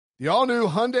The all-new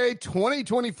Hyundai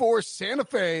 2024 Santa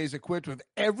Fe is equipped with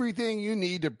everything you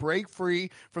need to break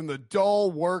free from the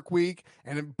dull work week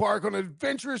and embark on an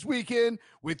adventurous weekend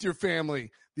with your family.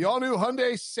 The all-new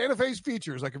Hyundai Santa Fe's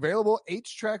features like available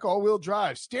H-Track all-wheel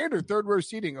drive, standard third-row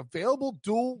seating, available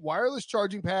dual wireless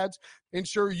charging pads,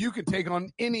 ensure you can take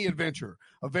on any adventure.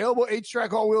 Available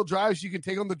H-Track all-wheel drives, you can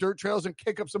take on the dirt trails and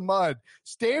kick up some mud.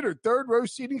 Standard third-row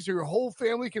seating so your whole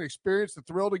family can experience the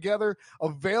thrill together.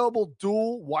 Available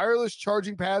dual wireless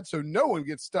charging pads so no one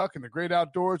gets stuck in the great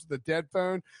outdoors with a dead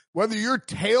phone. Whether you're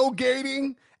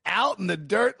tailgating out in the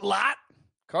dirt lot,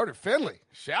 Carter Finley,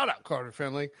 shout out Carter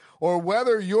Finley, or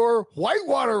whether you're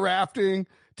whitewater rafting,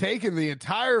 taking the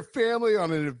entire family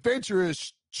on an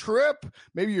adventurous trip,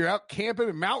 maybe you're out camping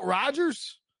at Mount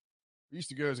Rogers. I used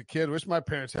to go as a kid. Wish my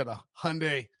parents had a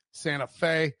Hyundai Santa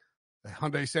Fe. The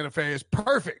Hyundai Santa Fe is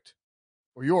perfect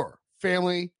for your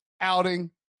family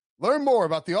outing. Learn more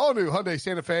about the all-new Hyundai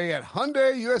Santa Fe at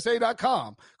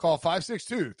HyundaiUSA.com. Call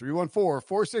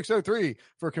 562-314-4603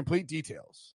 for complete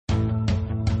details.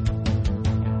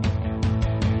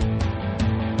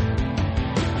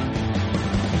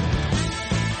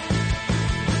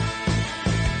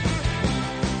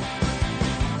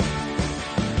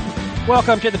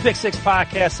 Welcome to the Pick Six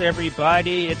Podcast,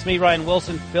 everybody. It's me, Ryan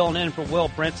Wilson, filling in for Will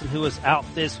Brinson, who is out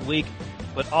this week.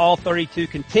 But all 32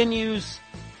 continues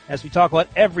as we talk about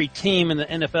every team in the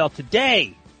NFL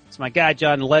today. It's my guy,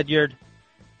 John Ledyard,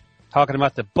 talking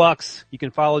about the Bucs. You can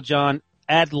follow John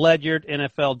at Ledyard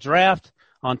NFL Draft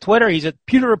on Twitter. He's at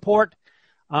Pewter Report.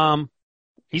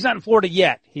 He's not in Florida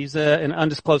yet. He's in an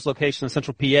undisclosed location in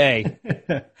Central PA,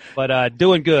 but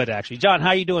doing good, actually. John,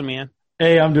 how you doing, man?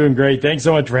 Hey, I'm doing great. Thanks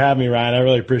so much for having me, Ryan. I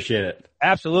really appreciate it.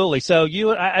 Absolutely. So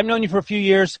I've known you for a few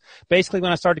years. Basically,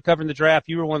 when I started covering the draft,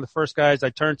 you were one of the first guys I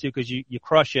turned to because you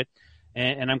crush it.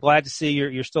 And I'm glad to see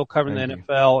you're still covering the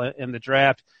NFL and the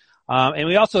draft. And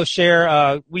we also share,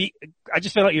 I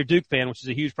just found out you're a Duke fan, which is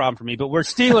a huge problem for me, but we're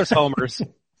Steelers homers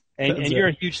and you're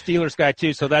a huge Steelers guy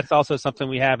too. So that's also something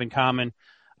we have in common.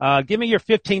 Give me your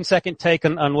 15-second take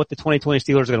on what the 2020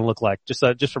 Steelers are going to look like, just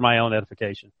for my own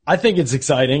edification. I think it's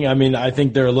exciting. I mean, I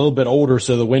think they're a little bit older,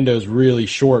 so the window's really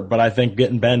short, but I think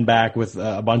getting Ben back with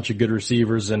a bunch of good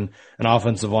receivers and an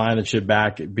offensive line that should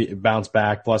bounce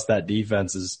back, plus that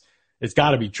defense it's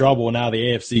got to be trouble. Now the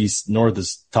AFC North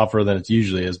is tougher than it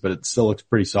usually is, but it still looks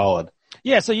pretty solid.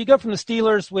 Yeah, so you go from the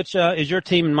Steelers, which is your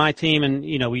team and my team, and,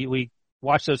 we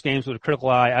watch those games with a critical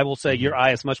eye. I will say your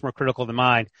eye is much more critical than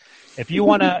mine. If you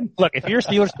want to look, if you're a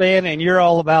Steelers fan and you're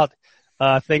all about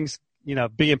things,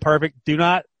 being perfect, do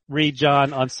not read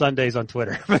John on Sundays on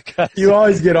Twitter. Because you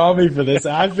always get on me for this.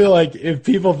 I feel like if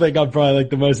people think I'm probably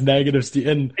like the most negative,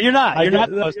 and you're not. You're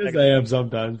not the most negative. I am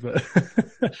sometimes, but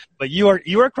but you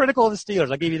are critical of the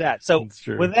Steelers. I'll give you that. So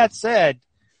with that said,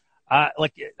 I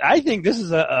think this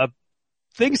is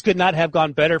things could not have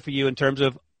gone better for you in terms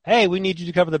of, hey, we need you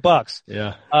to cover the Bucs.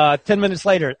 Yeah. 10 minutes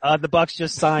later, the Bucs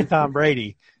just signed Tom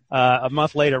Brady. A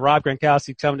month later, Rob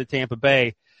Gronkowski coming to Tampa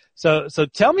Bay. So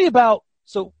tell me about,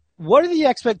 what are the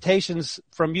expectations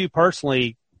from you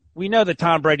personally? We know that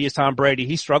Tom Brady is Tom Brady.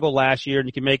 He struggled last year, and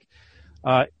you can make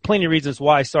plenty of reasons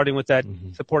why, starting with that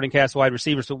supporting cast wide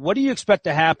receiver. So what do you expect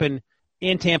to happen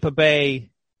in Tampa Bay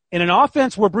in an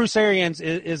offense where Bruce Arians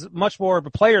is much more of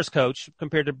a player's coach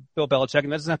compared to Bill Belichick,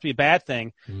 and that doesn't have to be a bad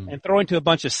thing, and throwing to a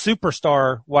bunch of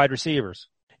superstar wide receivers?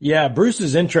 Yeah, Bruce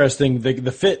is interesting.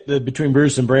 The fit between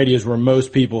Bruce and Brady is where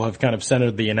most people have kind of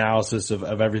centered the analysis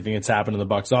of everything that's happened in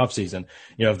the Bucs offseason.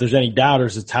 If there's any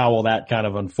doubters, it's how will that kind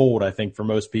of unfold, I think, for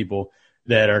most people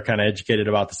that are kind of educated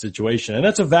about the situation. And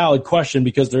that's a valid question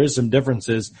because there is some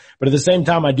differences. But at the same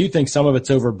time, I do think some of it's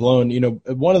overblown.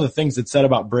 One of the things that's said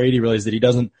about Brady really is that he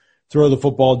doesn't throw the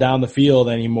football down the field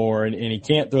anymore, and he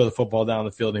can't throw the football down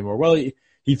the field anymore. Well,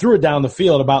 he threw it down the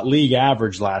field about league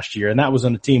average last year, and that was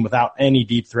on a team without any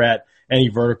deep threat, any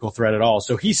vertical threat at all.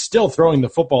 So he's still throwing the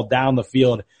football down the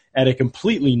field at a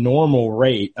completely normal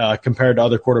rate compared to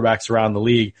other quarterbacks around the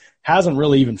league. Hasn't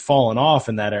really even fallen off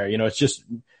in that area. It's just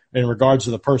in regards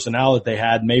to the personnel that they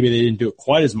had, maybe they didn't do it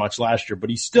quite as much last year, but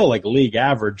he's still like league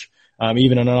average.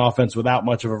 Even in an offense without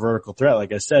much of a vertical threat,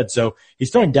 like I said. So he's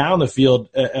throwing down the field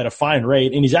at a fine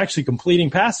rate, and he's actually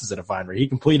completing passes at a fine rate. He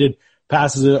completed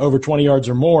passes over 20 yards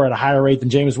or more at a higher rate than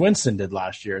Jameis Winston did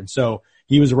last year. And so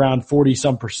he was around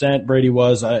 40-some%. Brady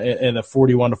was in the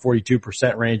 41 to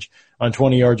 42% range on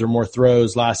 20 yards or more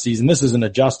throws last season. This isn't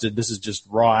adjusted. This is just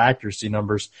raw accuracy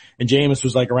numbers. And Jameis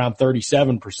was like around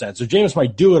 37%. So Jameis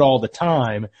might do it all the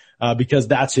time because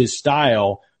that's his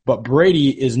style. But Brady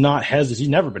is not hesitant. He's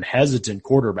never been hesitant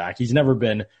quarterback. He's never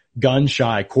been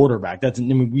gun-shy quarterback. That's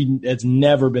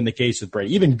never been the case with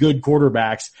Brady. Even good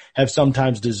quarterbacks have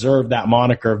sometimes deserved that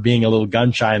moniker of being a little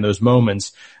gun-shy in those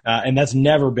moments, and that's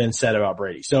never been said about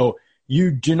Brady. So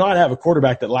you do not have a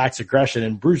quarterback that lacks aggression,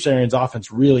 and Bruce Arians'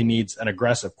 offense really needs an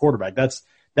aggressive quarterback.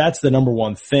 That's the number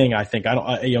one thing, I think.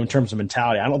 In terms of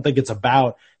mentality, I don't think it's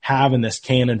about having this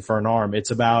cannon for an arm.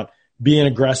 It's about being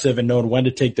aggressive and knowing when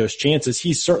to take those chances.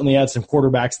 He certainly had some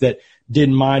quarterbacks that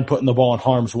didn't mind putting the ball in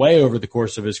harm's way over the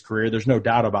course of his career. There's no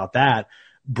doubt about that.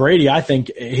 Brady, I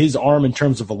think his arm in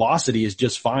terms of velocity is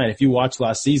just fine. If you watch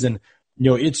last season,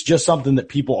 it's just something that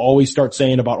people always start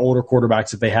saying about older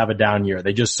quarterbacks if they have a down year.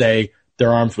 They just say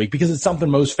their arm's weak because it's something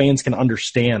most fans can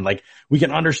understand. Like, we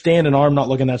can understand an arm not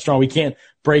looking that strong. We can't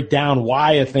break down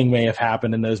why a thing may have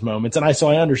happened in those moments. And so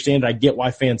I understand it. I get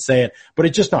why fans say it, but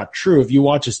it's just not true. If you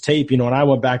watch his tape, and I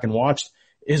went back and watched,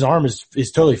 his arm is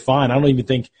totally fine. I don't even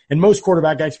think, and most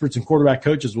quarterback experts and quarterback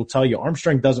coaches will tell you arm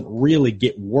strength doesn't really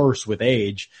get worse with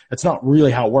age. That's not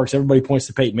really how it works. Everybody points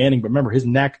to Peyton Manning, but remember, his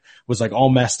neck was like all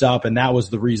messed up, and that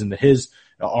was the reason that his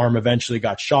arm eventually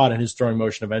got shot and his throwing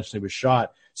motion eventually was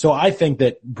shot. So I think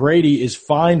that Brady is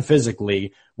fine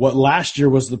physically. What last year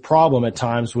was the problem at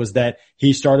times was that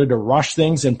he started to rush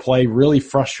things and play really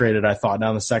frustrated, I thought,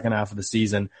 down the second half of the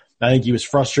season. I think he was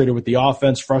frustrated with the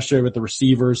offense, frustrated with the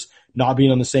receivers, not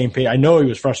being on the same page. I know he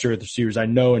was frustrated with the receivers. I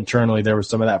know internally there was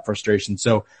some of that frustration.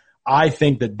 So I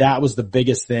think that was the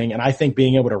biggest thing. And I think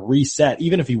being able to reset,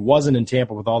 even if he wasn't in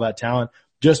Tampa with all that talent,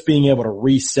 just being able to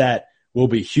reset will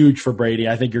be huge for Brady.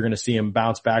 I think you're going to see him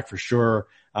bounce back for sure,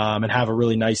 and have a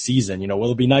really nice season.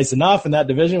 Will it be nice enough in that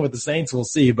division with the Saints? We'll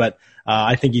see. But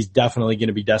I think he's definitely going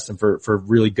to be destined for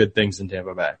really good things in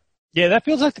Tampa Bay. Yeah, that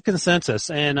feels like the consensus.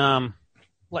 And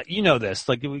this,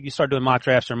 like you start doing mock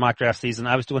drafts or mock draft season.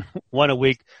 I was doing one a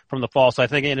week from the fall, so I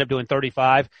think I ended up doing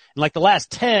 35. And like the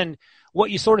last 10,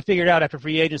 what you sort of figured out after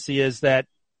free agency is that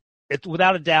it's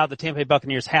without a doubt the Tampa Bay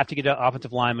Buccaneers have to get an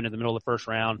offensive lineman in the middle of the first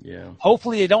round. Yeah.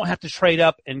 Hopefully they don't have to trade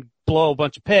up and blow a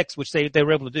bunch of picks, which they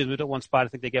were able to do. At one spot, I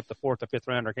think they get the fourth or fifth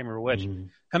round, I can't remember which. Mm-hmm.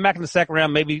 Come back in the second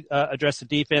round, maybe address the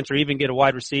defense or even get a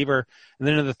wide receiver. And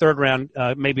then in the third round,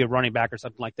 maybe a running back or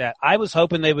something like that. I was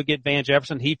hoping they would get Van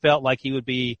Jefferson. He felt like he would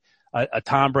be a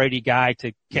Tom Brady guy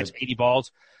to catch 80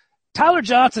 balls. Tyler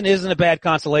Johnson isn't a bad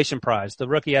consolation prize, the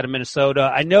rookie out of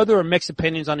Minnesota. I know there were mixed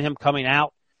opinions on him coming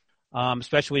out,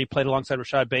 especially when he played alongside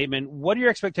Rashad Bateman. What are your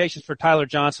expectations for Tyler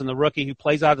Johnson, the rookie who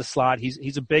plays out of the slot?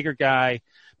 He's a bigger guy,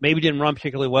 maybe didn't run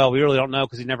particularly well. We really don't know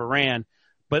because he never ran.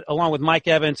 But along with Mike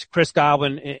Evans, Chris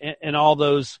Godwin, and all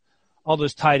those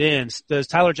tight ends, does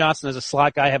Tyler Johnson as a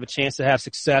slot guy have a chance to have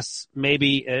success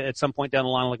maybe at some point down the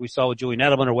line like we saw with Julian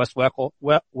Edelman or Wes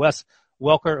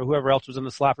Welker or whoever else was in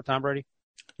the slot for Tom Brady?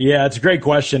 Yeah, it's a great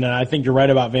question, and I think you're right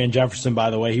about Van Jefferson,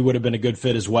 by the way. He would have been a good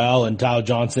fit as well, and Tyler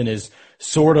Johnson is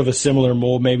sort of a similar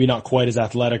mold, maybe not quite as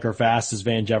athletic or fast as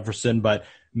Van Jefferson, but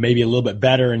maybe a little bit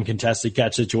better in contested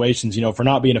catch situations. For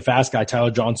not being a fast guy, Tyler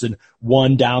Johnson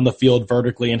won down the field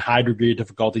vertically in high degree of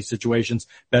difficulty situations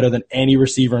better than any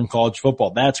receiver in college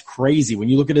football. That's crazy. When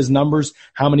you look at his numbers,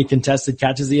 how many contested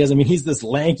catches he has, he's this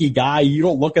lanky guy. You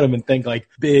don't look at him and think like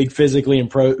big, physically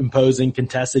imposing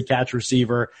contested catch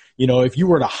receiver. If you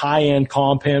were to high-end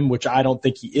comp him, which I don't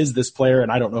think he is this player,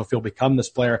 and I don't know if he'll become this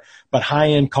player, but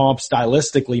high-end comp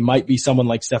stylistically might be someone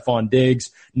like Stephon Diggs,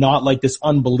 not like this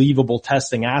unbelievable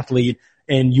testing athlete,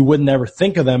 and you wouldn't ever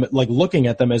think of them, like looking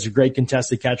at them as a great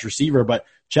contested catch receiver, but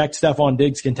check Stephon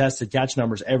Diggs' contested catch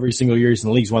numbers every single year he's in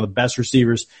the league. He's one of the best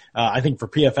receivers. I think for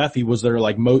PFF, he was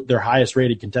their highest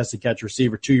rated contested catch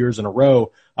receiver 2 years in a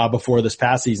row, before this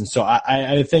past season. So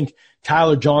I think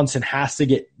Tyler Johnson has to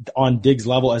get on Diggs'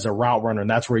 level as a route runner, and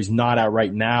that's where he's not at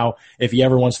right now. If he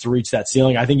ever wants to reach that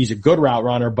ceiling, I think he's a good route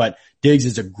runner, but Diggs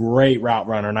is a great route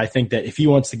runner, and I think that if he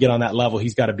wants to get on that level,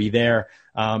 he's got to be there.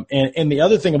 And the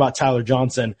other thing about Tyler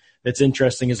Johnson that's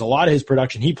interesting is a lot of his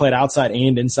production, he played outside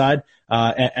and inside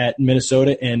at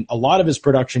Minnesota, and a lot of his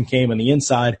production came on the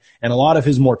inside, and a lot of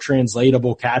his more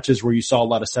translatable catches where you saw a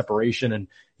lot of separation and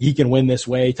he can win this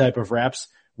way type of reps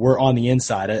were on the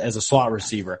inside as a slot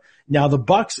receiver. Now, the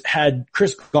Bucs had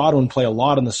Chris Godwin play a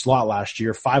lot in the slot last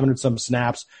year, 500 some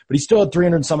snaps, but he still had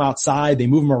 300 some outside. They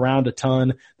move him around a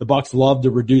ton. The Bucs love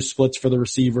to reduce splits for the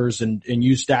receivers and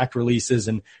use stacked releases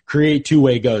and create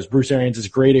two-way goes. Bruce Arians is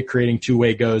great at creating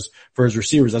two-way goes for his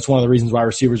receivers. That's one of the reasons why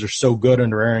receivers are so good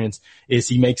under Arians is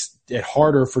he makes it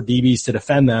harder for DBs to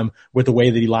defend them with the way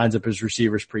that he lines up his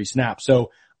receivers pre-snap.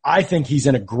 So I think he's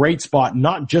in a great spot,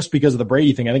 not just because of the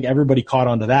Brady thing. I think everybody caught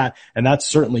on to that, and that's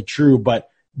certainly true, but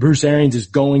Bruce Arians is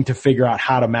going to figure out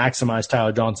how to maximize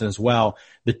Tyler Johnson as well.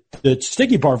 The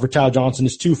sticky part for Tyler Johnson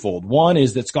is twofold. One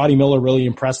is that Scotty Miller really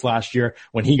impressed last year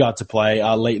when he got to play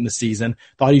late in the season.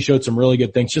 Thought he showed some really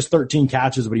good things. Just 13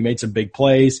 catches, but he made some big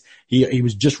plays. He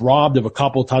was just robbed of a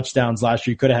couple touchdowns last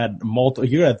year. He could have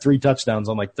had 3 touchdowns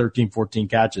on like 13, 14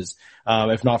 catches,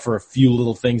 if not for a few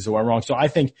little things that went wrong. So I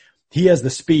think he has the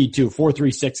speed too,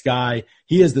 4.36 guy.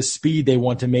 He has the speed they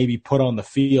want to maybe put on the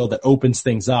field that opens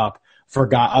things up for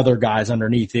other guys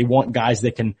underneath. They want guys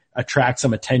that can attract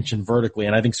some attention vertically,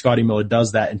 and I think Scotty Miller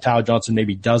does that, and Tyler Johnson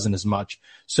maybe doesn't as much.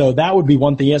 So that would be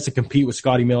one thing. He has to compete with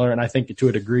Scotty Miller, and I think to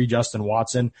a degree Justin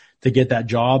Watson to get that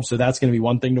job. So that's going to be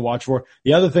one thing to watch for.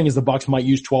 The other thing is the Bucs might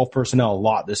use 12 personnel a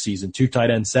lot this season, 2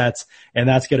 tight end sets, and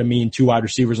that's going to mean 2 wide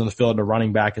receivers on the field and a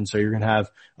running back, and so you're going to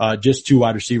have just 2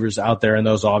 wide receivers out there, and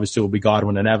those obviously will be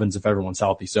Godwin and Evans if everyone's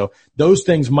healthy. So those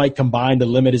things might combine to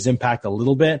limit his impact a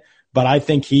little bit. But I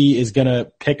think he is going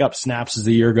to pick up snaps as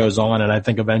the year goes on, and I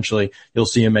think eventually you'll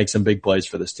see him make some big plays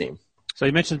for this team. So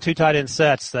you mentioned 2 tight end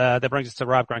sets. That brings us to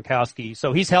Rob Gronkowski.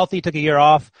 So he's healthy, took a year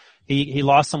off. He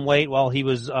lost some weight while he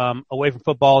was away from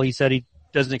football. He said he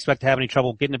doesn't expect to have any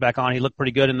trouble getting it back on. He looked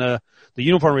pretty good in the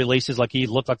uniform releases, like he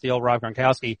looked like the old Rob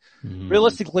Gronkowski. Mm-hmm.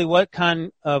 Realistically, what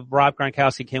kind of Rob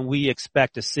Gronkowski can we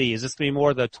expect to see? Is this going to be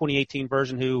more the 2018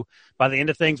 version who, by the end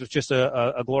of things, was just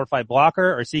a glorified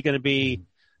blocker, or is he going to be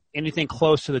anything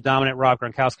close to the dominant Rob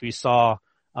Gronkowski we saw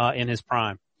in his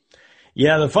prime?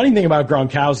 Yeah, the funny thing about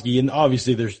Gronkowski, and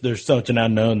obviously there's such an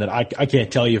unknown that I can't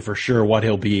tell you for sure what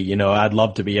he'll be. You know, I'd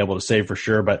love to be able to say for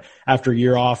sure, but after a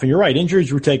year off, and you're right,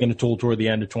 injuries were taking a toll toward the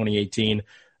end of 2018.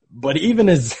 But even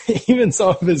some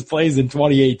of his plays in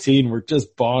 2018 were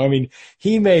just bomb. I mean,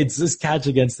 he made this catch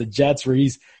against the Jets where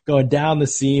he's going down the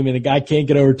seam and the guy can't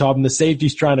get over top and the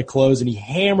safety's trying to close and he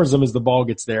hammers him as the ball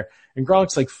gets there. And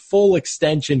Gronk's like full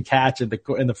extension catch in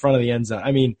the front of the end zone.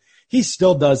 I mean, he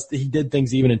did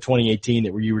things even in 2018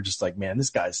 that where you were just like, man, this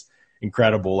guy's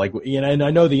incredible. Like, you know, and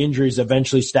I know the injuries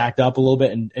eventually stacked up a little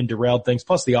bit and derailed things.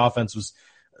 Plus the offense was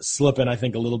slipping, I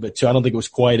think, a little bit too. I don't think it was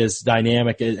quite as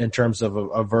dynamic in terms of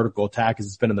a vertical attack as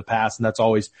it's been in the past, and that's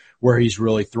always where he's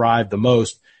really thrived the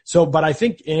most. So, but I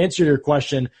think in answer to your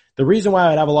question, the reason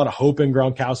why I'd have a lot of hope in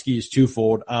Gronkowski is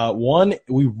twofold. One,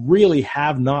 we really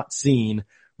have not seen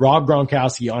Rob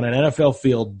Gronkowski on an NFL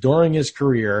field during his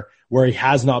career where he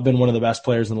has not been one of the best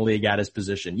players in the league at his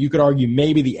position. You could argue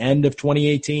maybe the end of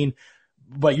 2018,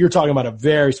 but you're talking about a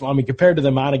very small, I mean, compared to the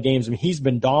amount of games, I mean, he's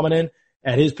been dominant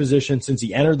at his position since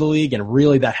he entered the league, and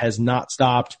really that has not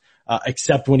stopped,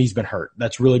 except when he's been hurt.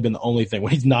 That's really been the only thing,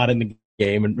 when he's not in the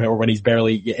game or when he's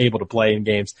barely able to play in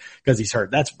games because he's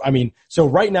hurt. So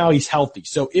right now he's healthy.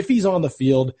 So if he's on the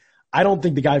field, I don't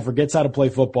think the guy forgets how to play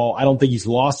football. I don't think he's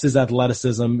lost his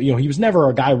athleticism. You know, he was never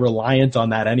a guy reliant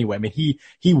on that anyway. I mean,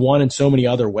 he won in so many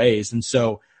other ways. And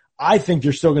so I think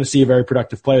you're still going to see a very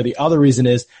productive player. The other reason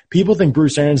is people think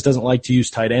Bruce Arians doesn't like to use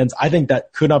tight ends. I think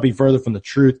that could not be further from the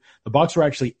truth. The Bucs were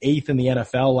actually 8th in the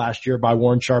NFL last year by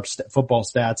Warren Sharp's football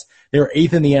stats. They were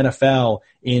 8th in the NFL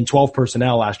in 12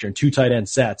 personnel last year in 2 tight end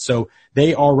sets. So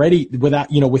they already,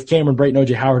 with Cameron Brate and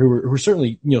O.J. Howard, who were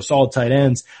certainly, solid tight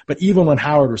ends. But even when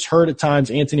Howard was hurt at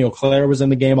times, Anthony Auclair was in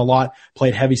the game a lot,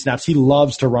 played heavy snaps. He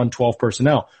loves to run 12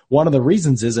 personnel. One of the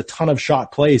reasons is a ton of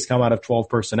shot plays come out of 12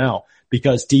 personnel,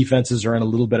 because defenses are in a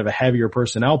little bit of a heavier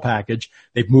personnel package.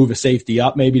 They move a safety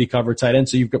up maybe to cover tight end,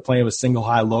 so you've got playing with single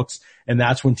high looks, and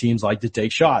that's when teams like to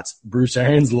take shots. Bruce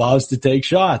Arians loves to take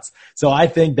shots. So I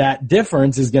think that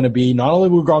difference is going to be not only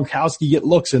will Gronkowski get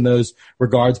looks in those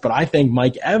regards, but I think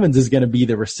Mike Evans is going to be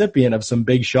the recipient of some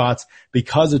big shots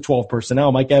because of 12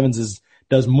 personnel. Mike Evans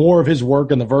does more of his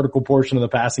work in the vertical portion of the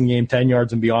passing game, 10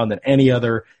 yards and beyond, than any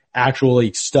other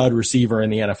actually stud receiver in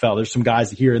the NFL. There's some guys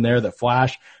here and there that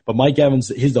flash, but Mike Evans,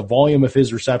 the volume of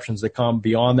his receptions that come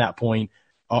beyond that point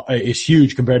is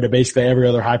huge compared to basically every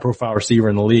other high profile receiver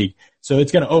in the league. So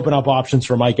it's going to open up options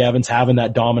for Mike Evans having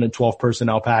that dominant 12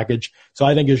 personnel package. So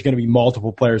I think there's going to be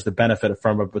multiple players that benefit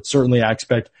from it, but certainly I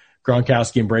expect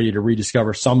Gronkowski and Brady to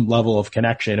rediscover some level of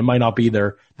connection. It might not be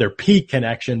their peak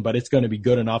connection, but it's going to be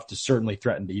good enough to certainly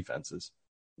threaten defenses.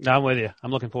 No, I'm with you.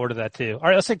 I'm looking forward to that too. All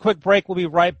right, let's take a quick break. We'll be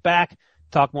right back.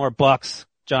 Talk more Bucks.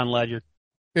 John Ledyard.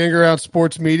 Being around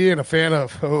sports media and a fan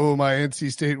of my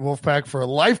NC State Wolfpack for a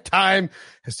lifetime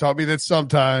has taught me that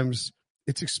sometimes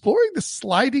it's exploring the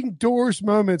sliding doors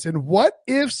moments and what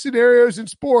if scenarios in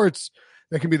sports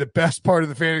that can be the best part of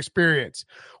the fan experience.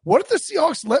 What if the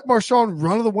Seahawks let Marshawn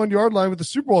run to the 1 yard line with the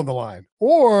Super Bowl on the line?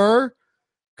 Or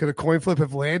could a coin flip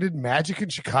have landed Magic in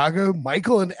Chicago,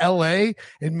 Michael in LA,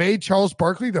 and made Charles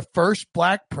Barkley the first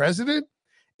black president?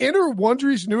 Enter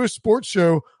Wondery's newest sports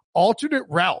show, Alternate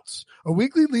Routes, a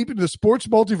weekly leap into the sports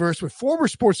multiverse with former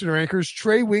SportsCenter anchors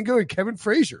Trey Wingo and Kevin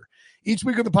Frazier. Each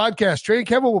week on the podcast, Trey and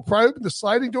Kevin will pry open the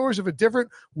sliding doors of a different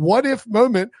what-if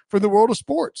moment from the world of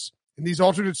sports. In these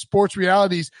alternate sports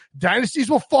realities, dynasties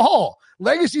will fall,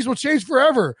 legacies will change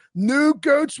forever, new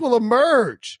GOATs will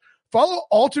emerge. Follow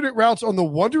Alternate Routes on the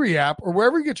Wondery app or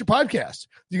wherever you get your podcasts.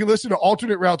 You can listen to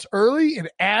Alternate Routes early and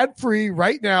ad-free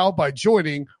right now by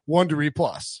joining Wondery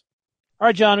Plus. All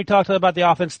right, John, we talked about the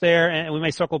offense there, and we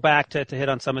may circle back to hit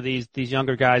on some of these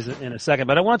younger guys in a second.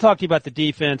 But I want to talk to you about the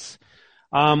defense,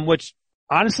 which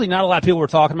honestly not a lot of people were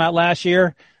talking about last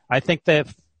year. I think that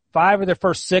 5 of their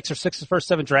first 6 or 6 of the first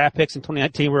 7 draft picks in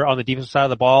 2019 were on the defensive side of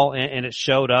the ball, and it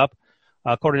showed up.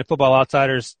 According to Football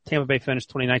Outsiders, Tampa Bay finished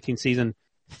 2019 season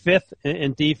 5th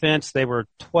in defense. They were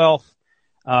 12th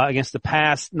against the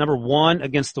pass, number 1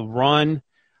 against the run.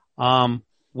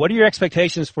 What are your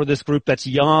expectations for this group that's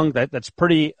young, that's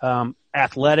pretty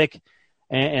athletic,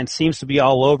 and seems to be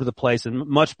all over the place and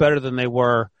much better than they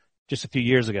were just a few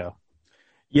years ago?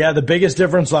 Yeah, the biggest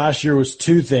difference last year was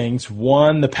 2 things.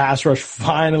 One, the pass rush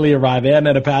finally arrived. They hadn't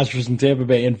had a pass rush in Tampa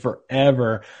Bay in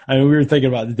forever. I mean, we were thinking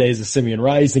about the days of Simeon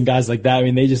Rice and guys like that. I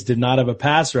mean, they just did not have a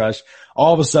pass rush.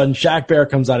 All of a sudden, Shaq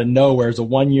Barrett comes out of nowhere as a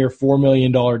 1-year, $4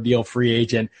 million deal free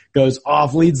agent, goes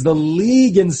off, leads the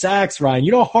league in sacks, Ryan.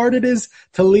 You know how hard it is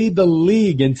to lead the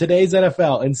league in today's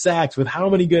NFL in sacks with how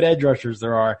many good edge rushers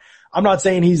there are. I'm not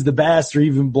saying he's the best or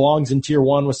even belongs in tier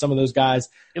 1 with some of those guys.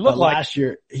 It looked like last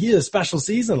year, he had a special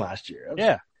season last year.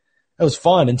 Yeah. It was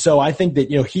fun. And so I think that,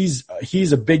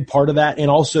 he's a big part of that,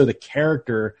 and also the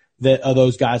character that of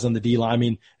those guys on the D line. I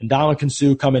mean, and Ndamukong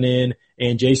Suh coming in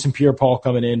and Jason Pierre-Paul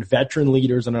coming in, veteran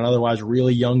leaders in an otherwise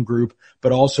really young group,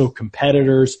 but also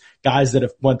competitors, guys that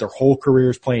have went their whole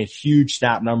careers playing huge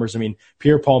snap numbers. I mean,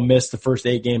 Pierre-Paul missed the first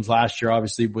 8 games last year,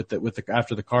 obviously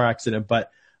after the car accident,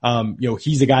 but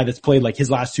he's a guy that's played like his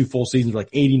last 2 full seasons, like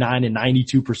 89 and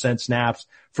 92% snaps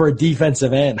for a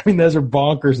defensive end. I mean, those are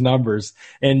bonkers numbers.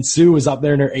 And Sue is up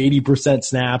there in their 80%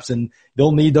 snaps, and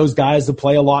they'll need those guys to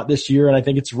play a lot this year. And I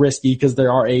think it's risky because they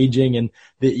are aging,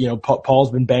 and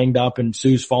Paul's been banged up and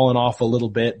Sue's fallen off a little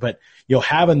bit, but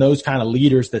having those kind of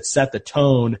leaders that set the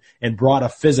tone and brought a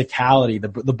physicality.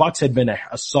 The Bucs had been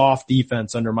a soft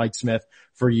defense under Mike Smith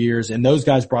for years, and those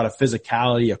guys brought a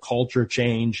physicality, a culture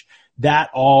change.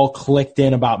 That all clicked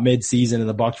in about mid-season, and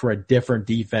the Bucs were a different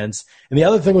defense. And the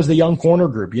other thing was the young corner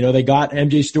group. They got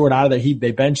MJ Stewart out of there.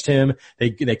 They benched him.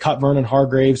 They cut Vernon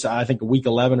Hargreaves, I think week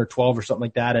 11 or 12 or something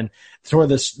like that. And toward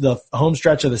the home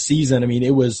stretch of the season, I mean,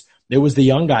 it was the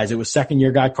young guys. It was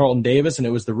second-year guy Carlton Davis, and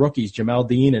it was the rookies, Jamel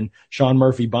Dean and Sean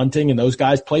Murphy-Bunting, and those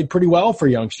guys played pretty well for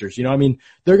youngsters. I mean,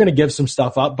 they're going to give some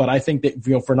stuff up, but I think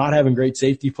that, for not having great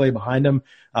safety play behind them,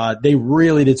 they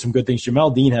really did some good things.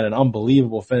 Jamel Dean had an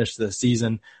unbelievable finish to the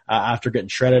season after getting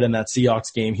shredded in that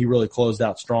Seahawks game. He really closed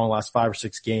out strong last 5 or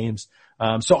 6 games.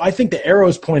 So I think the arrow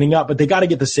is pointing up, but they got to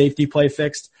get the safety play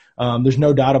fixed. There's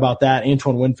no doubt about that.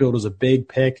 Antoine Winfield was a big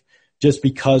pick, just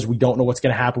because we don't know what's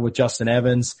going to happen with Justin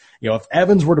Evans. If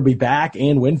Evans were to be back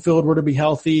and Winfield were to be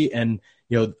healthy, and,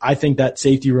 I think that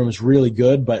safety room is really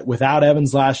good, but without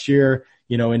Evans last year,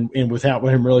 and without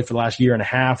him really for the last year and a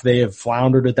half, they have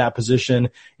floundered at that position.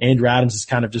 Andrew Adams is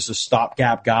kind of just a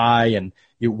stopgap guy, and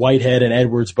Whitehead and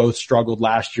Edwards both struggled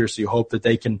last year, so you hope that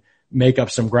they can make up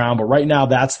some ground. But right now,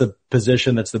 that's the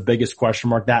position that's the biggest question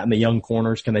mark, that and the young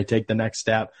corners. Can they take the next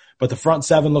step? But the front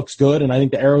 7 looks good, and I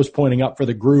think the arrow's pointing up for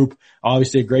the group.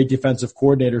 Obviously a great defensive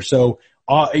coordinator. So,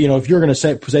 if you're going to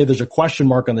say there's a question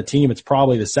mark on the team, it's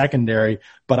probably the secondary,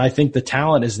 but I think the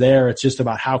talent is there. It's just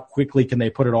about how quickly can they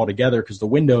put it all together, because the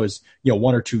window is,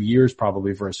 1 or 2 years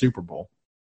probably for a Super Bowl.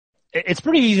 It's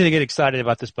pretty easy to get excited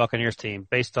about this Buccaneers team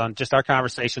based on just our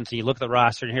conversations, and you look at the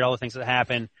roster and hear all the things that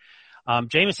happen.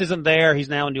 Jameis isn't there. He's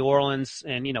now in New Orleans,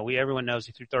 and everyone knows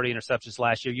he threw 30 interceptions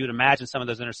last year. You would imagine some of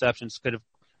those interceptions could have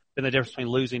been the difference between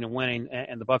losing and winning,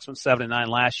 and the Bucs went 7-9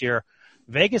 last year.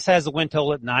 Vegas has the win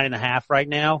total at 9.5 right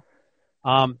now.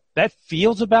 That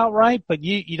feels about right, but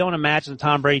you don't imagine the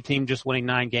Tom Brady team just winning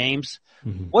 9 games.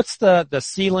 Mm-hmm. What's the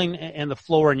ceiling and the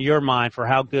floor in your mind for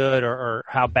how good or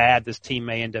how bad this team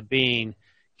may end up being,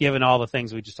 given all the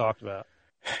things we just talked about?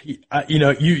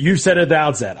 You said it at the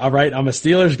outset. All right. I'm a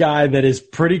Steelers guy that is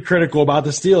pretty critical about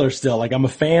the Steelers still. Like, I'm a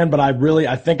fan, but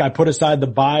I think I put aside the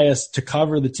bias to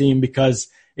cover the team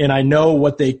and I know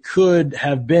what they could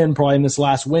have been probably in this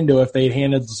last window if they had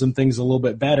handled some things a little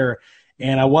bit better.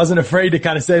 And I wasn't afraid to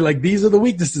kind of say, like, these are the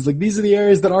weaknesses, like, these are the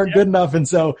areas that aren't good enough. And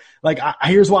so, like,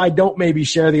 here's why I don't maybe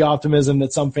share the optimism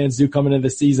that some fans do coming into the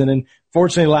season. And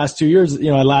fortunately, the last 2 years,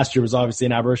 last year was obviously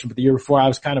an aberration, but the year before I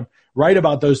was kind of right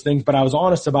about those things, but I was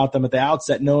honest about them at the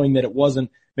outset, knowing that it wasn't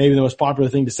maybe the most popular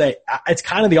thing to say. It's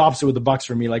kind of the opposite with the Bucs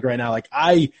for me. Like right now, like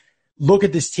I look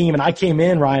at this team and I came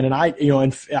in, Ryan, and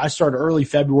I started early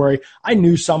February. I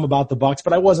knew some about the Bucs,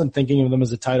 but I wasn't thinking of them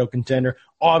as a title contender.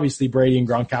 Obviously Brady and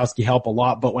Gronkowski help a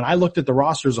lot, but when I looked at the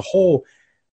roster as a whole,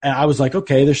 and I was like,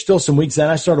 okay, there's still some weeks. Then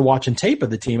I started watching tape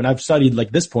of the team, and I've studied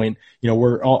like this point,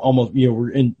 we're almost, we're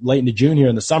in late into June here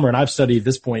in the summer, and I've studied at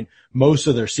this point most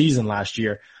of their season last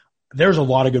year. There's a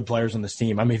lot of good players on this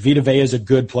team. I mean, Vita Vea is a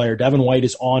good player. Devin White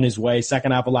is on his way.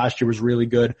 Second half of last year was really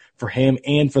good for him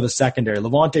and for the secondary.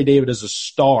 Levante David is a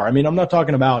star. I mean, I'm not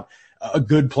talking about a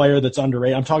good player that's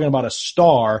underrated. I'm talking about a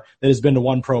star that has been to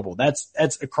one Pro Bowl. That's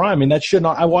a crime. I mean, that should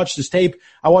not. I watched his tape.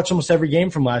 I watched almost every game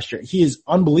from last year. He is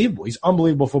unbelievable. He's an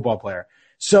unbelievable football player.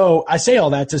 So I say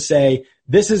all that to say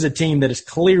this is a team that is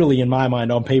clearly, in my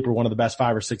mind, on paper, one of the best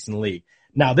 5 or 6 in the league.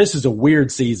 Now, this is a weird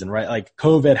season, right? Like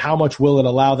COVID, how much will it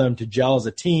allow them to gel as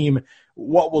a team?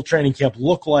 What will training camp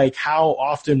look like? How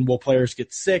often will players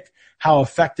get sick? How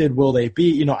affected will they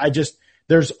be?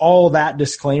 There's all that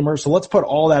disclaimer. So let's put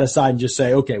all that aside and just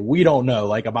say, okay, we don't know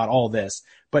like about all this.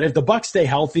 But if the Bucs stay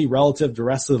healthy relative to the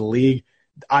rest of the league,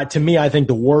 to me, I think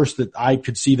the worst that I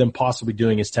could see them possibly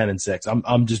doing is 10-6.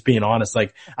 I'm just being honest.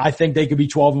 Like I think they could be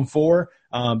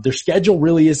 12-4. Their schedule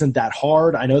really isn't that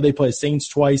hard. I know they play the Saints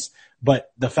twice,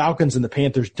 but the Falcons and the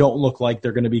Panthers don't look like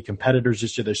they're going to be competitors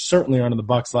this year. They certainly aren't on the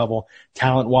Bucs level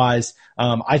talent wise.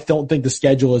 I don't think the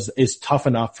schedule is tough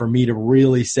enough for me to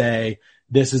really say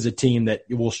this is a team that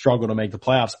will struggle to make the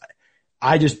playoffs.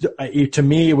 To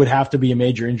me, it would have to be a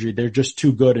major injury. They're just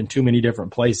too good in too many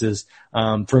different places,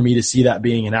 for me to see that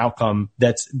being an outcome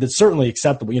that's certainly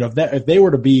acceptable. If they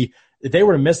were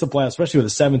to miss the playoffs, especially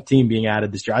with the 7th team being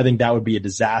added this year, I think that would be a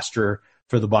disaster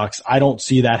for the Bucs. I don't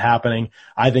see that happening.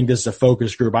 I think this is a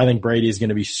focus group. I think Brady is going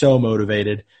to be so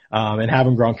motivated, and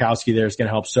having Gronkowski there is going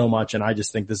to help so much. And I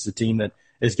just think this is a team that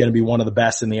is going to be one of the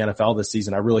best in the NFL this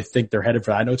season. I really think they're headed for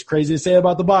that. I know it's crazy to say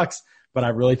about the Bucs, but I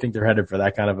really think they're headed for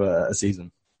that kind of a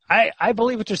season. I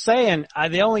believe what you're saying.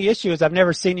 The only issue is I've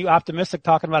never seen you optimistic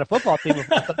talking about a football team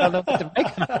before. I don't know what to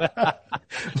make of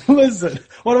it. Listen,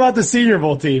 what about the Senior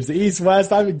Bowl teams, the East,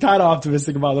 West? I'm kind of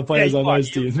optimistic about the players on those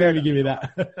teams. Maybe give me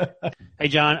that. Hey,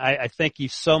 John, I thank you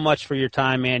so much for your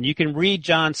time, man. You can read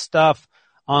John's stuff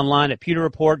online at Pewter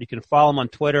Report. You can follow him on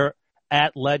Twitter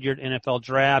at Ledyard NFL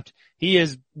Draft. He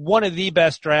is one of the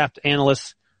best draft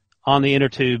analysts on the inner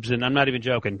tubes, and I'm not even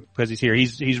joking because he's here.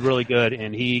 He's really good,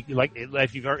 and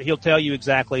he'll tell you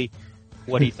exactly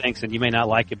what he thinks, and you may not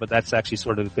like it, but that's actually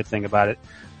sort of a good thing about it.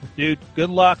 Dude, good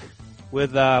luck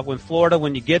with Florida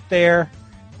when you get there.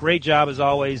 Great job as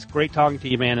always. Great talking to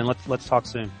you, man, and let's talk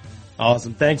soon.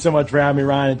 Awesome. Thanks so much for having me,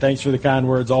 Ryan, and thanks for the kind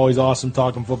words. Always awesome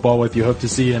talking football with you. Hope to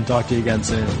see you and talk to you again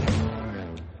soon.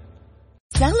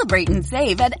 Celebrate and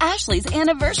save at Ashley's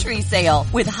Anniversary Sale.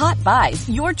 With Hot Buys,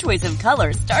 your choice of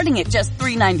colors starting at just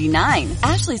 $3.99.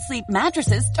 Ashley Sleep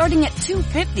mattresses starting at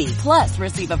 $2.50. Plus,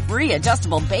 receive a free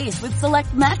adjustable base with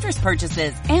select mattress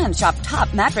purchases. And shop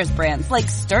top mattress brands like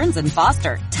Stearns &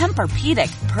 Foster,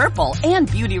 Tempur-Pedic, Purple, and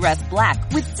Beautyrest Black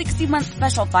with 60-month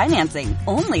special financing.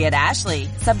 Only at Ashley.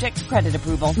 Subject to credit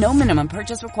approval. No minimum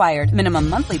purchase required. Minimum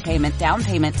monthly payment, down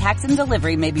payment, tax, and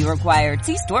delivery may be required.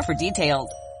 See store for details.